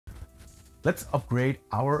Let's upgrade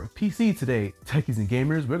our PC today. Techies and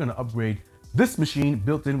gamers, we're gonna upgrade this machine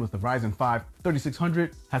built in with the Ryzen 5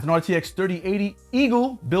 3600, has an RTX 3080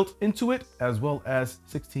 Eagle built into it, as well as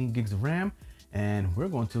 16 gigs of RAM. And we're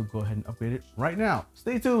going to go ahead and upgrade it right now.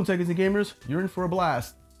 Stay tuned, techies and gamers. You're in for a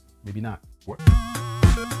blast. Maybe not.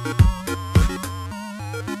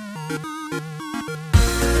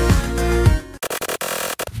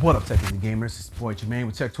 What up, techies and gamers? It's your boy Jermaine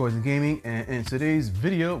with Tech Toys and Gaming, and in today's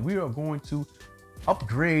video we are going to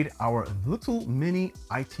upgrade our little mini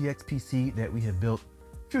ITX PC that we had built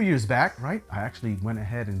a few years back, right? I actually went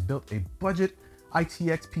ahead and built a budget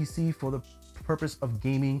ITX PC for the purpose of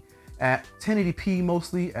gaming at 1080p,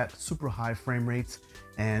 mostly at super high frame rates.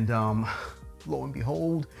 And lo and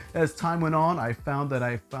behold, as time went on, I found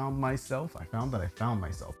myself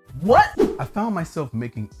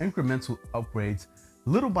making incremental upgrades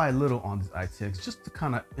little by little on this ITX, just to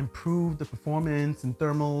kind of improve the performance and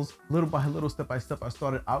thermals. Little by little, step by step, I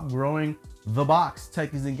started outgrowing the box,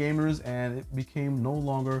 techies and gamers, and it became no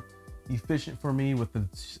longer efficient for me,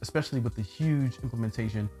 especially with the huge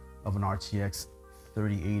implementation of an RTX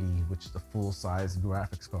 3080, which is the full-size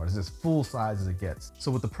graphics card. It's as full size as it gets. So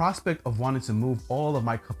with the prospect of wanting to move all of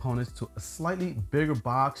my components to a slightly bigger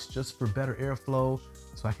box just for better airflow,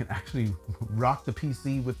 so I can actually rock the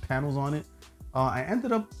PC with panels on it, I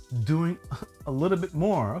ended up doing a little bit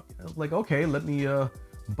more. Like, okay, let me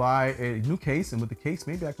buy a new case, and with the case,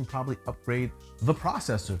 maybe I can probably upgrade the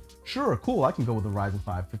processor. Sure, cool, I can go with the Ryzen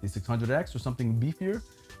 5 5600X or something beefier.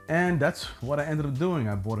 And that's what I ended up doing.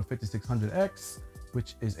 I bought a 5600X,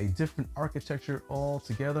 which is a different architecture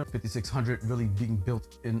altogether. 5600 really being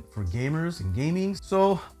built in for gamers and gaming.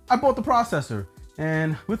 So I bought the processor,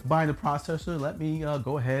 and with buying the processor, let me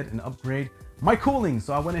go ahead and upgrade my cooling.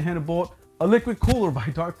 So I went ahead and bought a liquid cooler by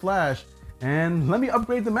Dark Flash, and let me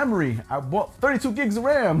upgrade the memory. I bought 32 gigs of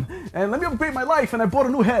RAM, and let me upgrade my life, and I bought a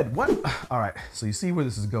new head. What? All right, so you see where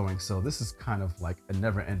this is going. So this is kind of like a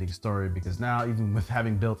never-ending story, because now, even with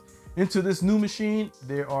having built into this new machine,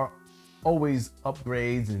 there are always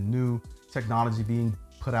upgrades and new technology being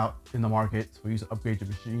put out in the market for you to upgrade your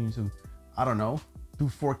machine to, I don't know, do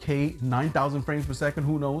 4K, 9,000 frames per second,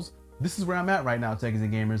 who knows? This is where I'm at right now, techies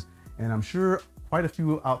and gamers, and I'm sure quite a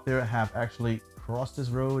few out there have actually crossed this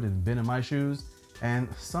road and been in my shoes, and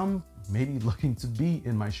some may be looking to be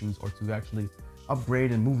in my shoes, or to actually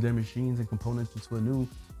upgrade and move their machines and components into a new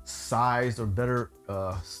sized or better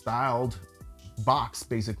styled box,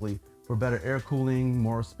 basically, for better air cooling,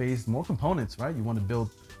 more space, more components, right? You want to build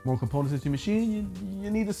more components into your machine,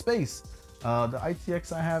 you need the space. The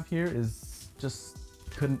ITX I have here is just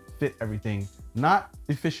couldn't fit everything, not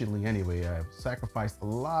efficiently anyway. I've sacrificed a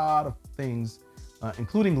lot of things,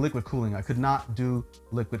 including liquid cooling. I could not do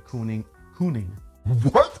liquid cooling.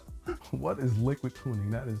 What? What is liquid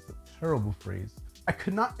cooling? That is a terrible phrase. I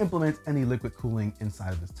could not implement any liquid cooling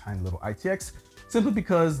inside of this tiny little ITX, simply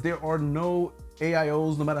because there are no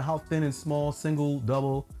AIOs, no matter how thin and small. Single,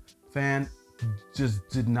 double fan just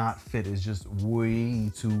did not fit. It's just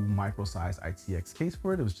way too micro-sized ITX case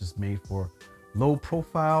for it. It was just made for low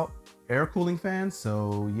profile air cooling fans.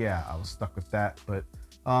 So yeah, I was stuck with that. But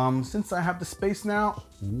since I have the space now,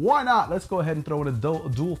 why not? Let's go ahead and throw in a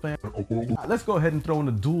dual fan. Let's go ahead and throw in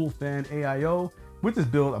a dual fan AIO. With this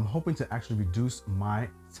build, I'm hoping to actually reduce my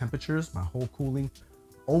temperatures, my whole cooling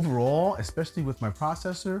overall, especially with my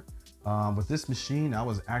processor. With this machine, I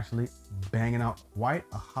was actually banging out quite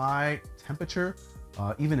a high temperature,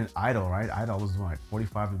 even in idle, right? Idle was like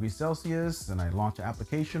 45 degrees Celsius, and I launched an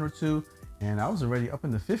application or two, and I was already up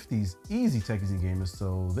in the 50s, easy, techies and gamers.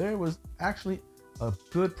 So there was actually a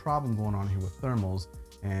good problem going on here with thermals,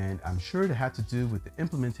 and I'm sure it had to do with the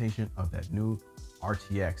implementation of that new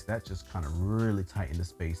RTX. That just kind of really tightened the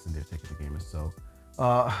space in there, techies and gamers. So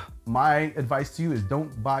my advice to you is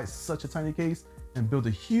don't buy such a tiny case and build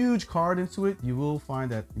a huge card into it. You will find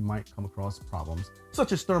that you might come across problems,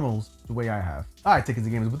 such as thermals, the way I have. All right, techies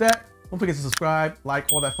and gamers, with that, don't forget to subscribe,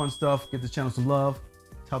 like, all that fun stuff. Give this channel some love.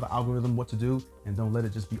 Tell the algorithm what to do, and don't let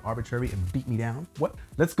it just be arbitrary and beat me down. What?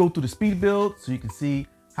 Let's go through the speed build so you can see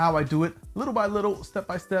how I do it little by little, step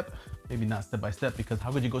by step. Maybe not step by step, because how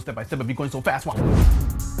could you go step by step if you're going so fast? Wow.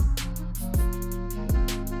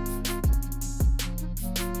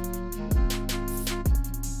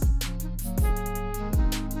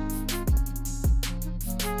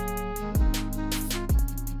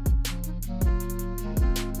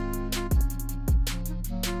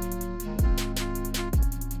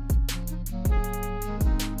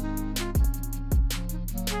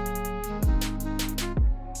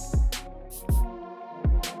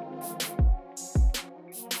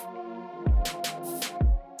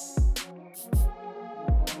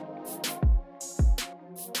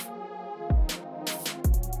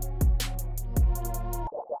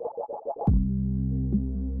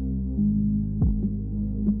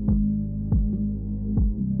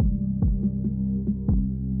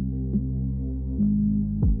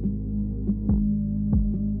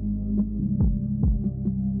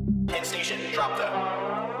 Drop that.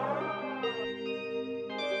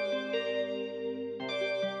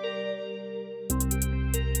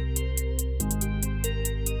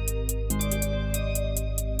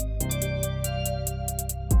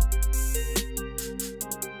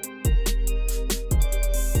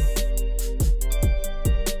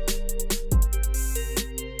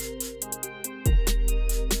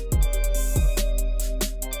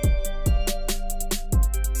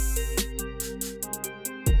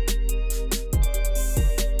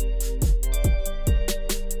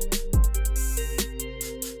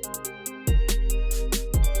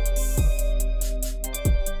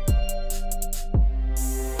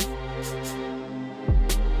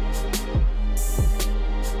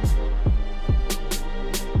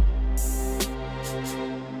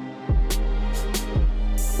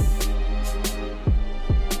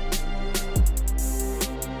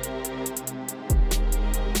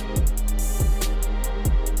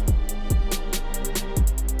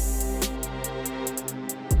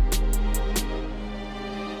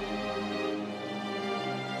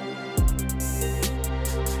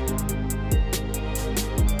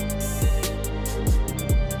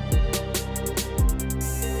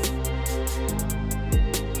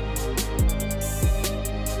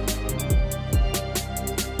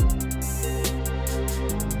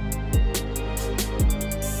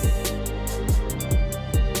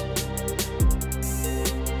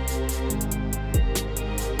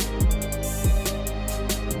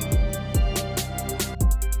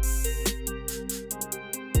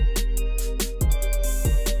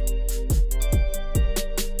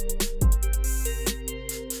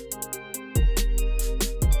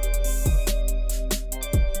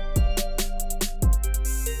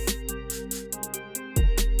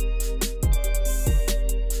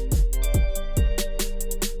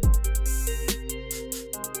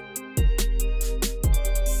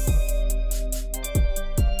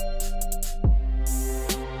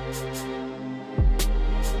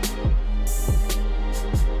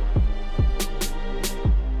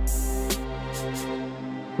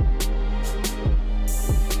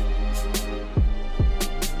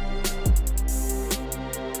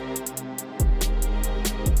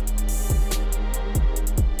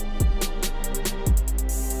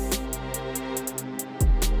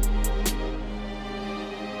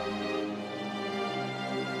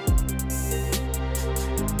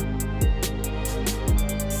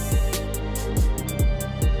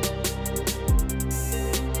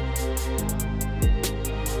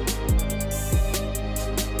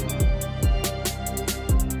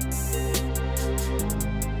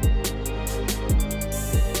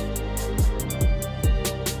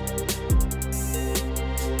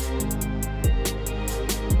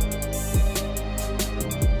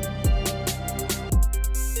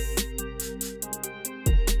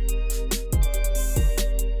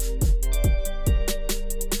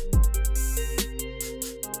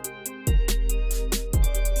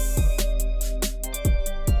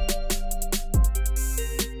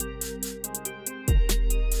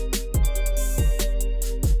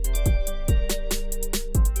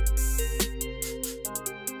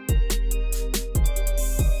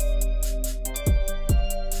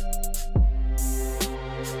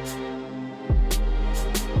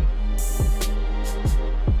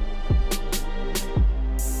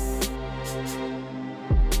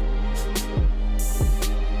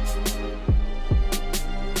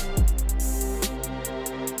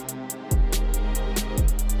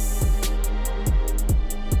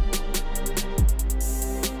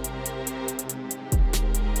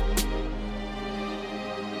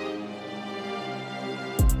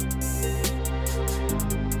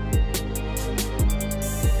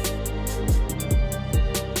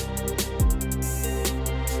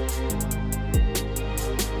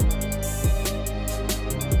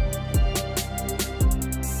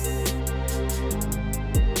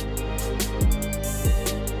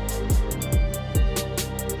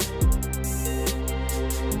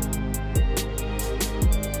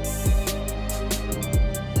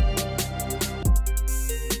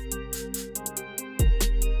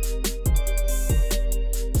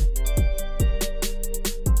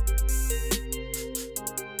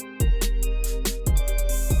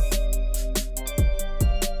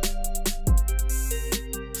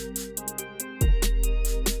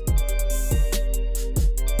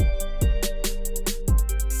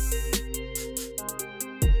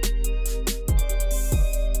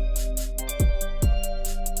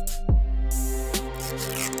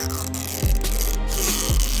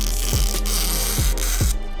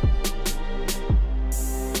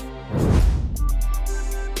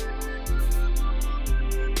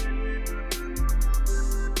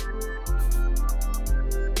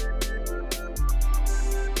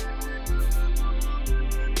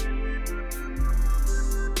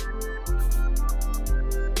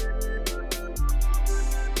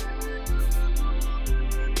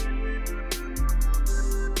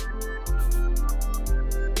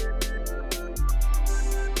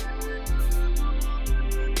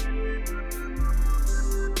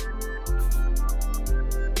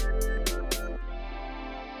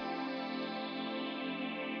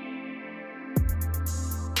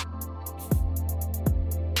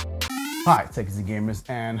 Hi, Techies Gamers,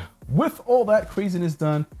 and with all that craziness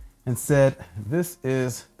done and said, this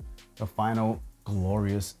is the final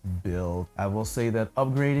glorious build. I will say that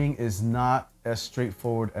upgrading is not as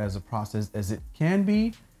straightforward as a process as it can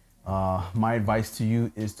be. My advice to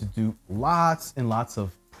you is to do lots and lots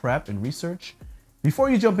of prep and research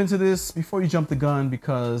before you jump into this, before you jump the gun,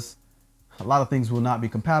 because a lot of things will not be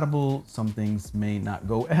compatible. Some things may not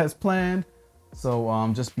go as planned. So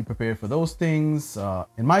just be prepared for those things.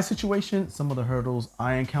 In my situation, some of the hurdles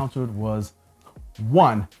I encountered was,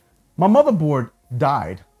 one, my motherboard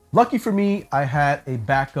died. Lucky for me, I had a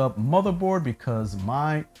backup motherboard because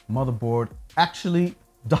my motherboard actually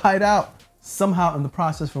died out somehow in the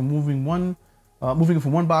process from moving it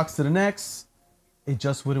from one box to the next. It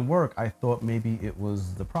just wouldn't work. I thought maybe it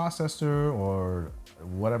was the processor or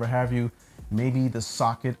whatever have you. Maybe the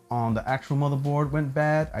socket on the actual motherboard went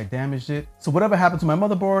bad. I damaged it. So whatever happened to my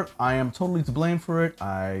motherboard, I am totally to blame for it.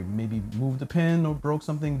 I maybe moved a pin or broke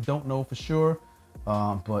something, don't know for sure.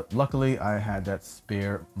 But luckily I had that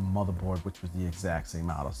spare motherboard, which was the exact same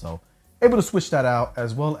model. So able to switch that out,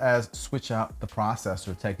 as well as switch out the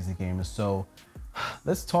processor, Techies Gamers. So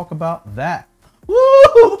let's talk about that.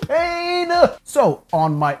 Woo, pain! So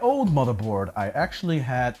on my old motherboard, I actually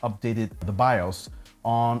had updated the BIOS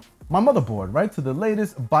on my motherboard, right, to the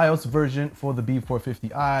latest BIOS version for the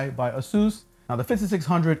B450i by ASUS. Now the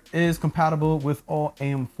 5600 is compatible with all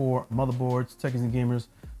AM4 motherboards, Techies Gamers.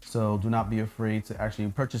 So do not be afraid to actually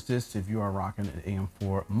purchase this if you are rocking an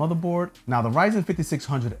AM4 motherboard. Now the Ryzen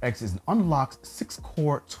 5600X is an unlocked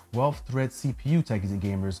 6-core 12-thread CPU, Techies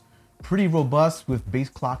Gamers. Pretty robust with base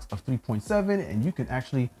clocks of 3.7, and you can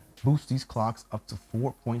actually boost these clocks up to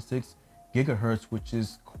 4.6 gigahertz, which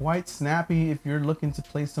is quite snappy if you're looking to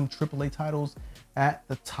play some AAA titles at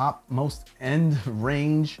the top most end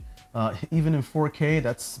range. Even in 4K,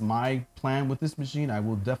 that's my plan with this machine. I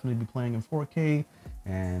will definitely be playing in 4K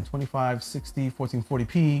and 2560,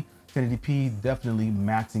 1440p, 1080p, definitely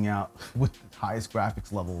maxing out with the highest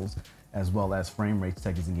graphics levels as well as frame rates,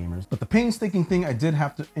 Techies Gamers. But the painstaking thing I did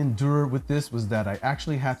have to endure with this was that I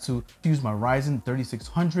actually had to use my Ryzen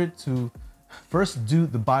 3600 to first do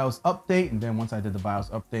the BIOS update, and then once I did the BIOS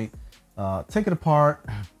update, take it apart,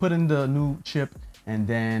 put in the new chip, and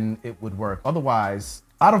then it would work. Otherwise,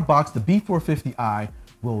 out of box, the B450i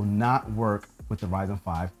will not work with the Ryzen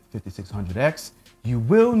 5 5600X. You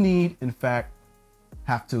will need, in fact,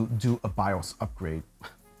 have to do a BIOS upgrade.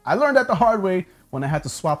 I learned that the hard way when I had to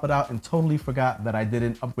swap it out and totally forgot that I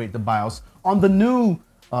didn't upgrade the BIOS on the new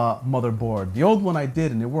motherboard. The old one I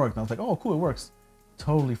did and it worked. And I was like, oh, cool, it works.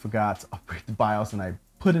 Totally forgot to upgrade the BIOS, and I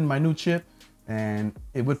put in my new chip and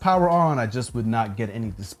it would power on. I just would not get any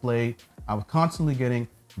display. I was constantly getting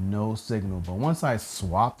no signal. But once I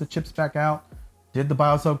swapped the chips back out, did the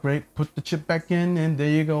BIOS upgrade, put the chip back in, and there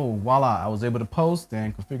you go. Voila, I was able to post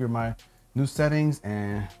and configure my new settings,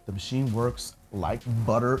 and the machine works like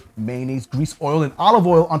butter, mayonnaise, grease, oil, and olive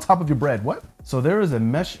oil on top of your bread. What? So there is a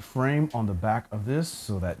mesh frame on the back of this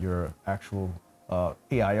so that your actual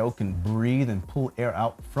AIO can breathe and pull air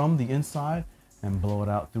out from the inside and blow it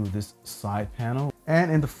out through this side panel.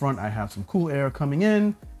 And in the front, I have some cool air coming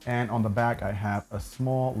in. And on the back, I have a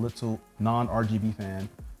small little non-RGB fan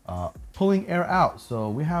pulling air out. So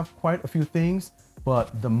we have quite a few things,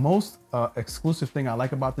 but the most exclusive thing I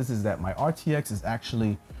like about this is that my RTX is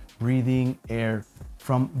actually breathing air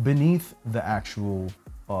from beneath the actual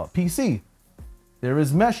PC. There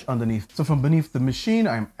is mesh underneath. So from beneath the machine,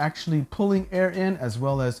 I'm actually pulling air in as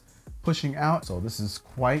well as pushing out. So this is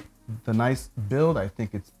quite the nice build. I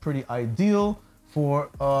think it's pretty ideal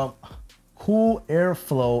for cool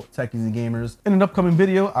airflow, Techies Gamers. In an upcoming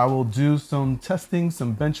video, I will do some testing,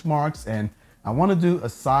 some benchmarks, and I want to do a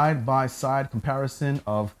side-by-side comparison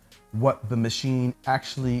of what the machine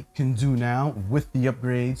actually can do now with the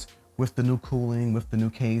upgrades, with the new cooling, with the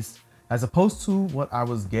new case, as opposed to what I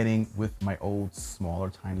was getting with my old, smaller,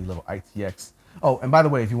 tiny little ITX. Oh, and by the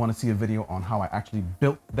way, if you want to see a video on how I actually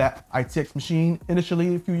built that ITX machine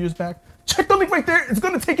initially a few years back, check the link right there. It's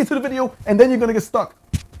going to take you to the video, and then you're going to get stuck.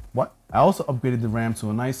 What? I also upgraded the RAM to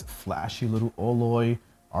a nice, flashy little alloy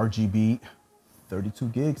RGB 32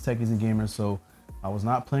 gigs, Techies Gamers. So I was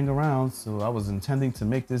not playing around. So I was intending to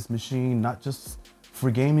make this machine not just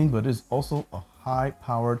for gaming, but it's also a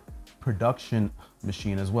high-powered production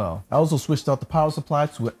machine as well. I also switched out the power supply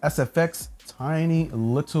to an SFX tiny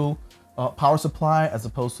little power supply as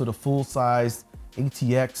opposed to the full-size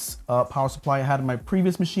ATX power supply I had in my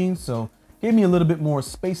previous machine. So gave me a little bit more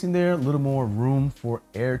space in there, a little more room for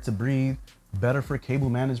air to breathe, better for cable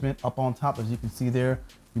management. Up on top, as you can see there,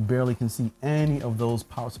 you barely can see any of those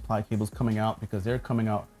power supply cables coming out because they're coming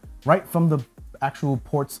out right from the actual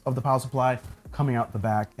ports of the power supply coming out the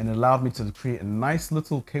back, and it allowed me to create a nice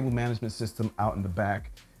little cable management system out in the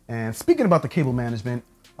back. And speaking about the cable management,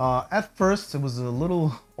 at first it was a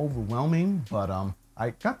little overwhelming, but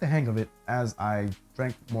I got the hang of it as I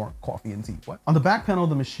drank more coffee and tea. On the back panel of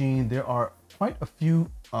the machine, there are quite a few,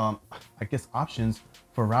 I guess, options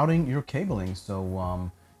for routing your cabling.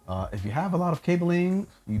 So if you have a lot of cabling,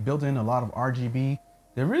 you build in a lot of RGB,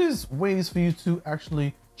 there is ways for you to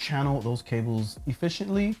actually channel those cables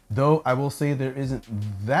efficiently. Though I will say there isn't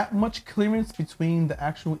that much clearance between the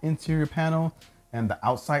actual interior panel and the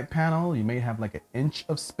outside panel. You may have like an inch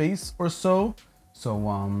of space or so.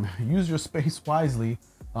 So use your space wisely.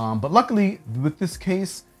 But luckily with this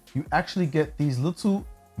case, you actually get these little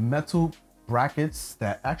metal brackets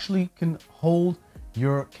that actually can hold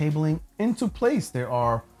your cabling into place. There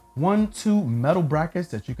are 2 metal brackets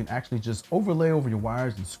that you can actually just overlay over your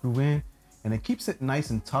wires and screw in, and it keeps it nice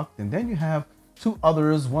and tucked. And then you have 2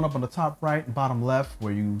 others, one up on the top right and bottom left,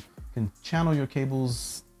 where you can channel your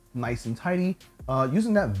cables nice and tidy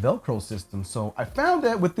using that Velcro system. So I found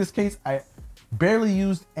that with this case, I barely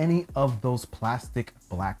used any of those plastic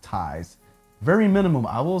black ties. Very minimum.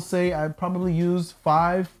 I will say I probably used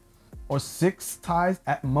 5 or 6 ties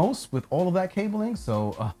at most with all of that cabling.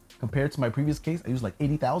 So compared to my previous case, I used like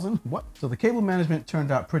 80,000. What? So the cable management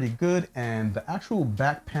turned out pretty good, and the actual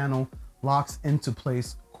back panel locks into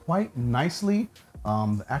place quite nicely.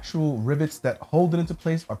 The actual rivets that hold it into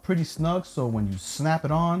place are pretty snug. So when you snap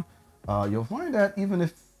it on, you'll find that even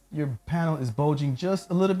if your panel is bulging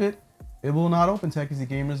just a little bit, it will not open, Tech Easy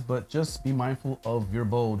Gamers, but just be mindful of your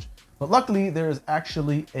bulge. But luckily there is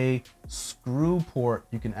actually a screw port.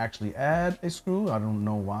 You can actually add a screw. I don't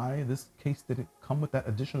know why this case didn't come with that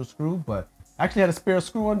additional screw, but I actually had a spare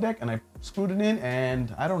screw on deck and I screwed it in,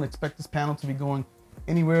 and I don't expect this panel to be going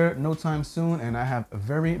anywhere no time soon, and I have a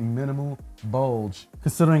very minimal bulge.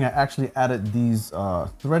 Considering I actually added these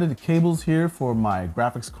threaded cables here for my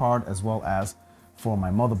graphics card as well as for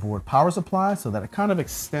my motherboard power supply, so that it kind of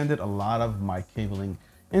extended a lot of my cabling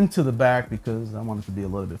into the back because I wanted to be a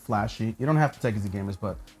little bit flashy. You don't have to, Tech Easy Gamers,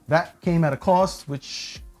 but that came at a cost,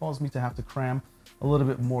 which caused me to have to cram a little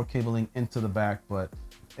bit more cabling into the back, but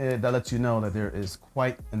that lets you know that there is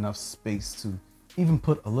quite enough space to even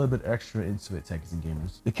put a little bit extra into it, Tech Easy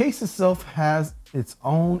Gamers. The case itself has its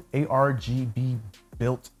own ARGB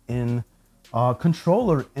built-in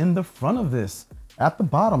controller in the front of this at the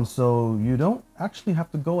bottom, so you don't actually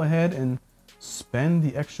have to go ahead and spend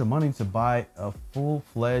the extra money to buy a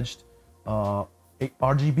full-fledged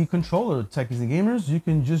RGB controller, Tech Easy Gamers. You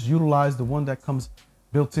can just utilize the one that comes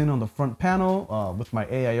built in on the front panel with my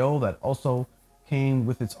AIO that also came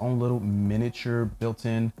with its own little miniature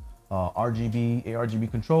built-in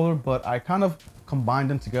ARGB controller, but I kind of combined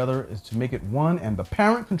them together is to make it one, and the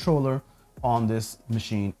parent controller on this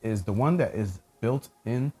machine is the one that is built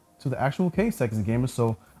in to the actual case, Tech Easy Gamers.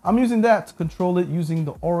 So I'm using that to control it using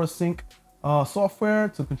the AuraSync software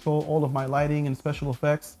to control all of my lighting and special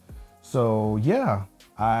effects. So yeah,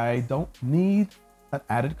 I don't need an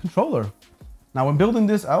added controller. Now when building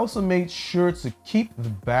this, I also made sure to keep the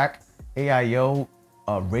back AIO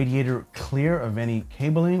radiator clear of any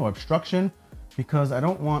cabling or obstruction, because I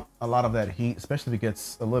don't want a lot of that heat, especially if it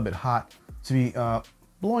gets a little bit hot, to be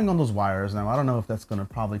blowing on those wires. Now I don't know if that's going to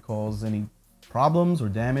probably cause any problems or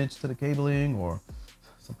damage to the cabling or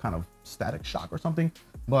some kind of static shock or something,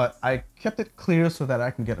 but I kept it clear so that I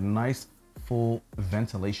can get a nice full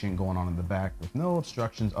ventilation going on in the back with no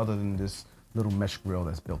obstructions other than this little mesh grill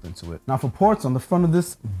that's built into it. Now for ports on the front of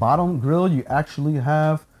this bottom grill, you actually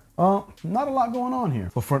have not a lot going on here.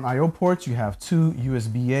 For front IO ports, you have 2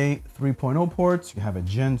 USB-A 3.0 ports, you have a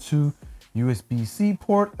Gen 2 USB-C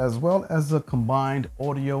port, as well as a combined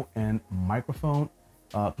audio and microphone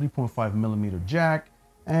 3.5mm jack,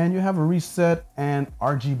 and you have a reset and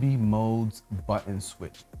RGB modes button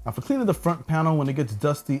switch. Now for cleaning the front panel when it gets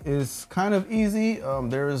dusty is kind of easy.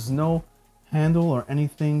 There is no handle or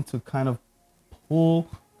anything to kind of pull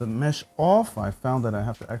the mesh off. I found that I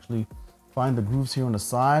have to actually find the grooves here on the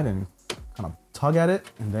side and kind of tug at it,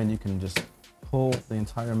 and then you can just pull the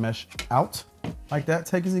entire mesh out like that,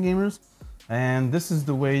 Tech Easy Gamers. And this is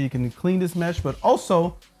the way you can clean this mesh, but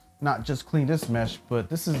also not just clean this mesh, but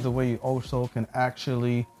this is the way you also can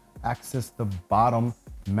actually access the bottom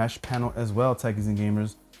mesh panel as well, Tech Easy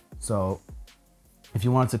Gamers. So if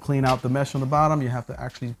you want to clean out the mesh on the bottom, you have to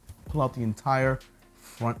actually pull out the entire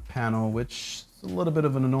front panel, which is a little bit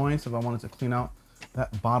of an annoyance if I wanted to clean out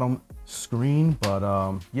that bottom screen.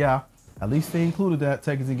 But yeah, at least they included that,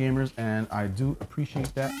 Tech Easy Gamers, and I do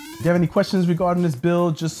appreciate that. If you have any questions regarding this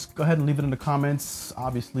build, just go ahead and leave it in the comments.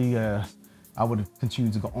 Obviously, I would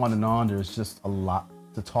continue to go on and on. There's just a lot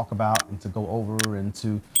to talk about and to go over and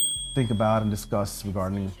to think about and discuss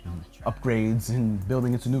regarding upgrades and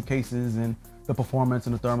building into new cases and the performance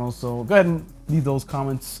and the thermals. So go ahead and leave those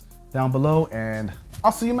comments down below, and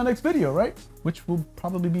I'll see you in my next video, right? Which will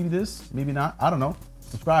probably be this, maybe not, I don't know.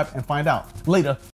 Subscribe and find out. Later.